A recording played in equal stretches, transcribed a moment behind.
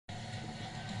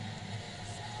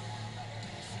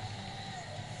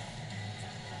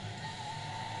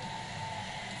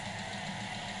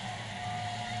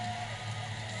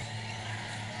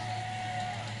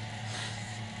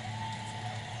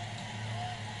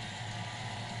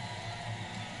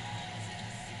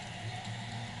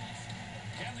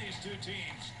two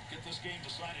teams get this game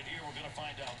decided here. We're going to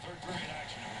find out. Third period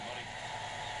action, everybody.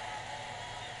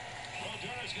 Well,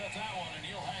 Durr's got that one, and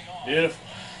he'll hang on. Beautiful.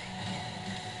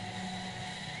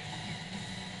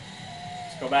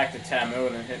 Let's go back to TAMU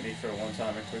and then hit me for a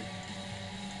one-timer quick.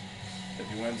 If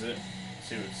he wins it,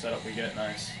 see what setup we get.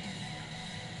 Nice.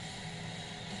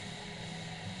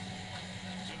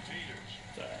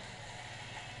 Sorry.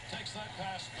 Takes that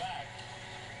pass back.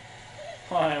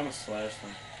 Oh, I almost slashed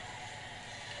him.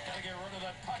 Gotta get rid of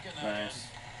that puck in that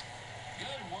Nice. end.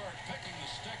 Good work picking the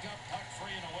stick up, puck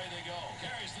free, and away they go.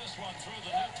 Carries this one through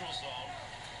the neutral zone.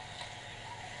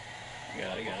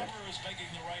 Got it. Barber is making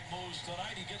the right moves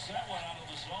tonight. He gets that one out of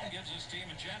the zone, gives his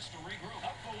team a chance to regroup.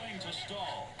 Up the wing to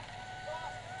Stahl.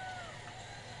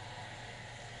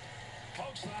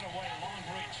 Pokes that away, long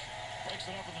reach. Breaks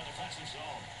it up in the defensive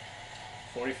zone.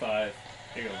 45.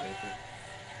 Here you go, Baker.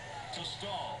 To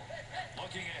Stahl.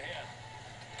 Looking ahead.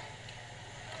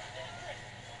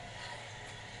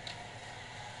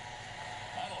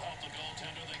 That'll help the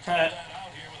goaltender. They clear that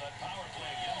out here with that power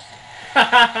play against them.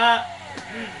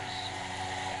 And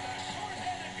a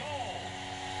short-handed goal.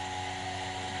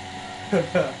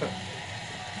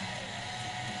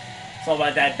 It's all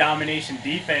about that domination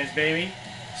defense, baby.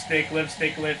 Stick lift,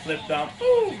 flip dump.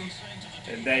 Ooh.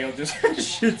 And Dangle just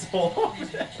shits all over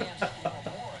that.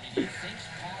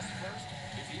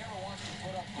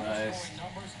 Nice.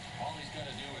 All he's got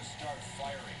to do is start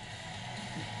firing.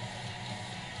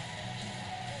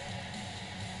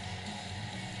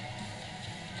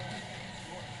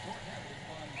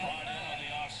 Brought in on the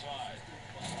offside.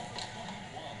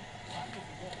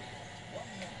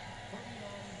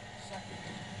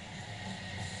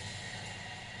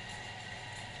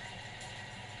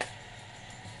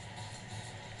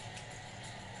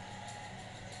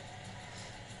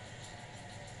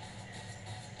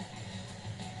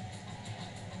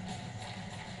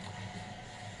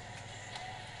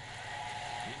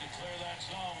 Clear that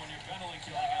zone when you're penalty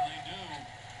killing, and they do.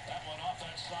 That one off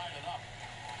that side and up.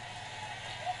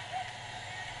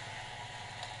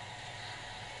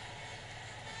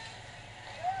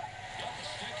 Got the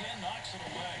stick in, knocks it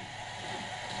away.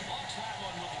 Blocks that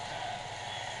one with the pad.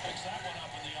 Picks that one up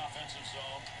in the offensive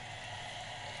zone.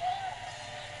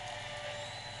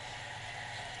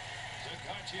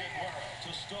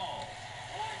 To Stahl.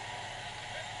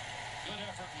 Good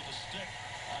effort with the stick.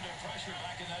 Under pressure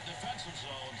back in that defensive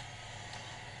zone.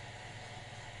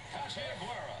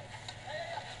 Cachiaguera.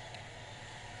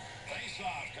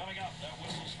 Face-off coming up. That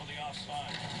whistles for the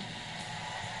offside.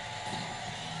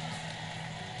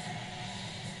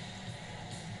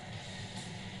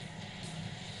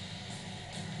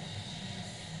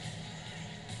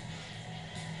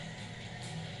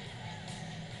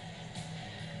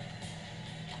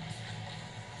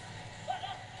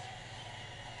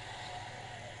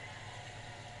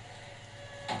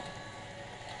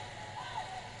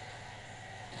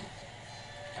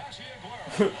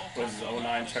 Was his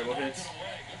 09 turbo hits?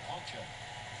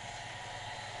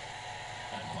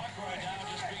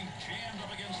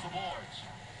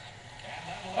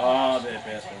 Oh, they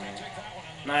passed for me.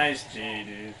 Nice D,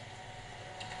 dude.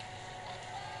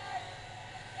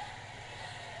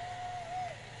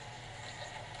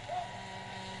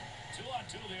 Two on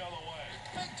two the other way.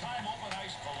 Big time open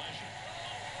ice collision.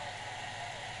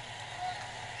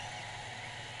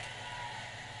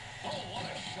 Oh, what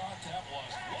a shot that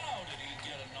was. Wow, did he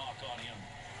get a knock on him.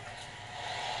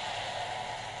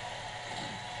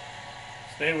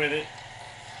 Stay with it.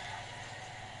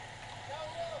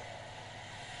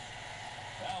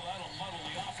 Well, that'll muddle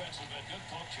the offense a bit. Good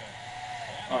poke check.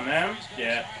 On them?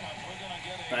 Yeah.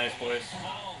 Nice, boys.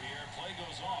 Play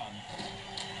goes on.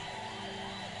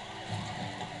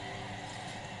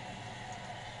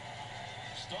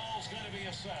 Stahl's going to be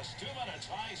assessed. 2 minutes,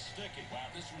 high sticking. Wow,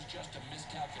 this was just a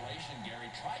miscalculation, Gary.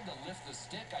 Tried to lift the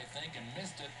stick, I think, and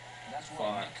missed it. And that's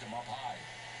why he nicked him up high.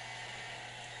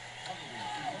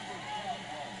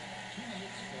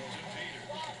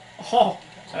 Oh,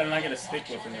 how did I get a stick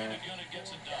with him there?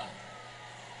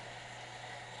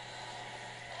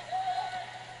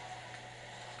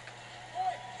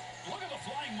 Look at the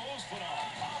flying moves put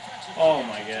on. Oh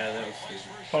my god, that was stupid.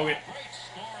 Poke it. Great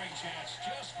scoring chance.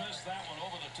 Just missed that one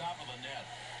over the top of the net.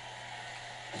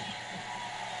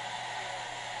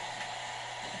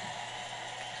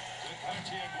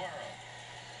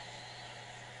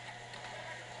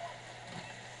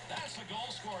 That's a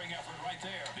goal-scoring effort right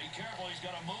there. Be careful, he's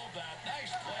got to move that.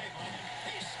 Nice play by him.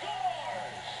 He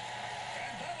scores!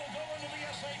 And that'll go into the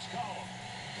SH column.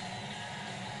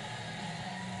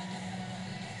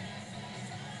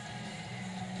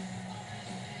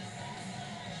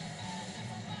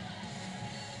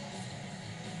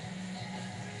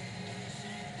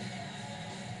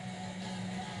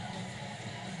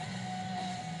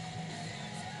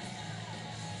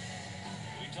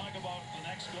 the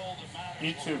next goal that matters.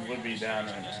 YouTube would be down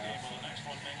right This game, now. well, the next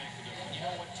one may make the difference. You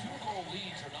know what? 2-goal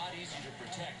leads are not easy to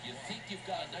protect. You think you've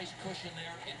got a nice cushion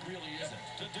there. It really isn't.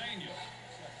 To Dangle.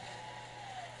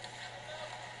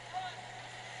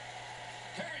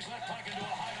 Carries that puck into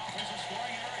a high offensive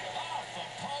scoring area. Off the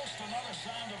post, another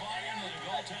sound of iron that the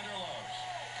goaltender loves.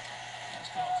 That's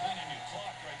called cleaning your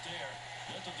clock right there.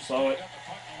 Lifted the Slow stick, it. got the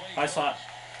puck the way he I saw it. goes.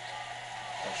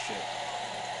 Oh shit.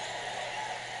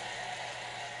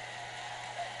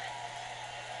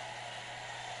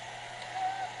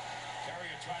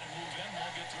 Carrier trying to move in,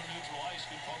 won't get through neutral ice.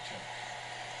 Good poke check.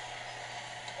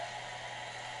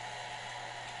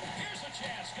 Here's a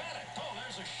chance, got it. Oh,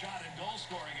 there's a shot in goal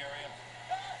scoring area.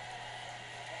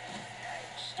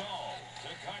 Stall to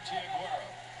Cartier-Guerra.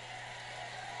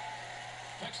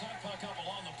 Picks that puck up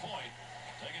along the point.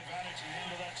 Take advantage of the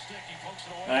end of that stick. He pokes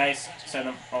it away. Nice. Send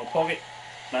him. Oh, poke it.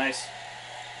 Nice.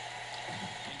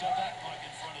 He got that puck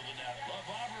in front of the net.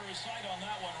 LaBobber is sight on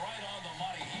that one, right on the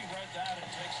money. He read that and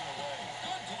takes it away.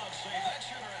 Good glove save. That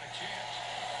shooter had a chance.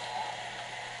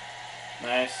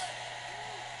 Nice.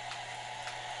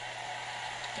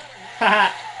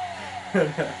 Haha.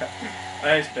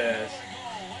 Nice pass.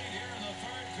 Goal late here in the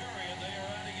third period. They are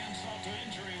adding insult to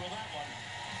injury with that one.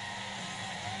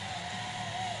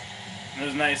 It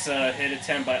was a nice hit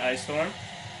attempt by Ice Storm.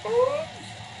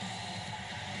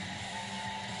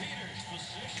 Peters'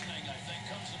 positioning, I think,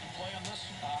 comes into play on this.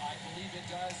 I believe it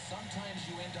does. Sometimes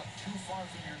you end up too far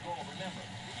from your goal. Remember,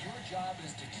 your job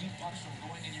is to keep pucks from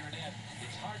going in your net.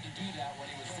 It's hard to do that when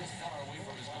he was this far away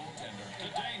from his goaltender. To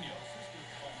Dangle.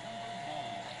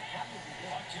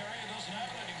 Puck carrier doesn't have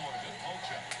it anymore. Good poke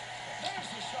check. There's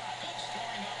the shot. Good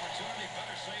scoring opportunity.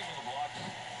 Better save with the block.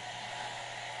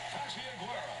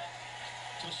 Cartier-Guerra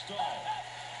to Stall.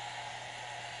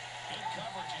 Good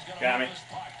coverage. He's Got got me. to this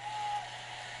puck.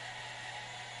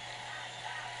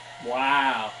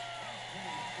 Wow.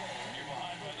 When you're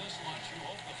behind by this much, you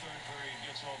hope the third period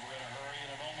gets over in a hurry, and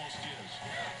it almost is.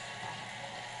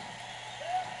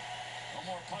 No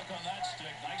more puck on that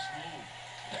stick. Nice move.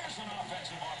 There's an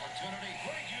offensive opportunity.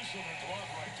 Great use of the glove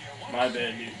right there. What My a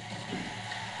bad, save. dude.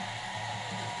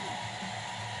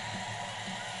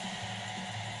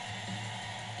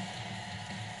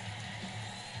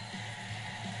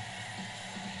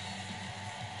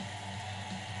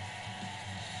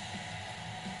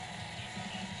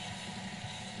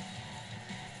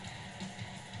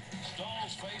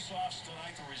 Stall's face-offs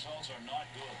tonight, the results are not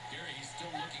good. Gary, he's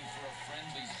still looking for a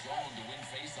friendly zone to win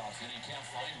faceoffs, and he can't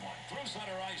find one. Through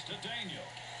center ice to Dangle.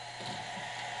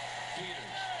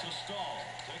 Peters to Stall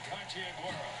to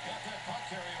Cartier-Guerra. Got that puck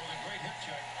carrier with a great hip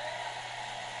check.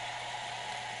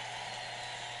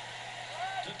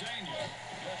 To Dangle.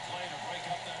 Good play to break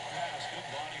up that pass. Good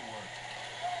body work.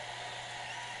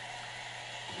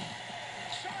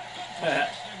 Shot. Good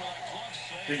positioning with a glove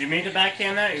save. Did you mean to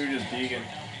backhand that? Or you were just digging.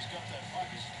 Now when he's got that puck,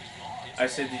 he's I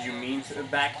said, did you mean to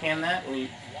backhand that? Or you...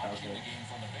 Watching Okay. the game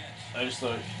from the bench. I just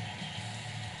thought.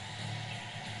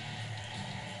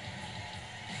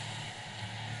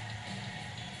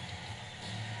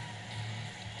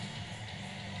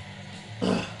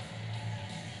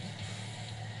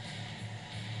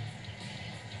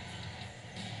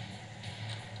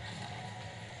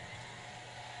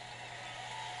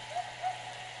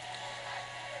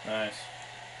 Nice.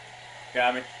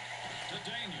 Got me. to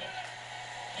Dangle.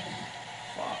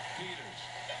 Fuck. Peters.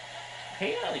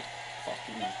 Hey, like,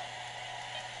 fucking.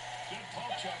 Good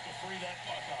poke check to free that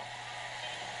puck up.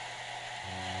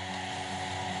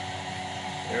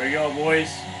 There we go,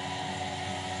 boys.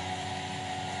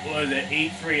 What is it,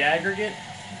 8-3 aggregate?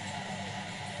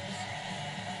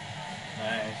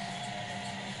 Nice.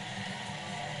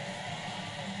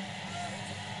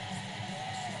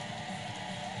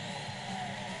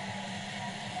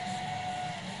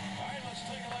 All right, let's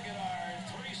take a look at our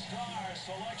three-star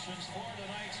selections for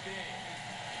tonight's game.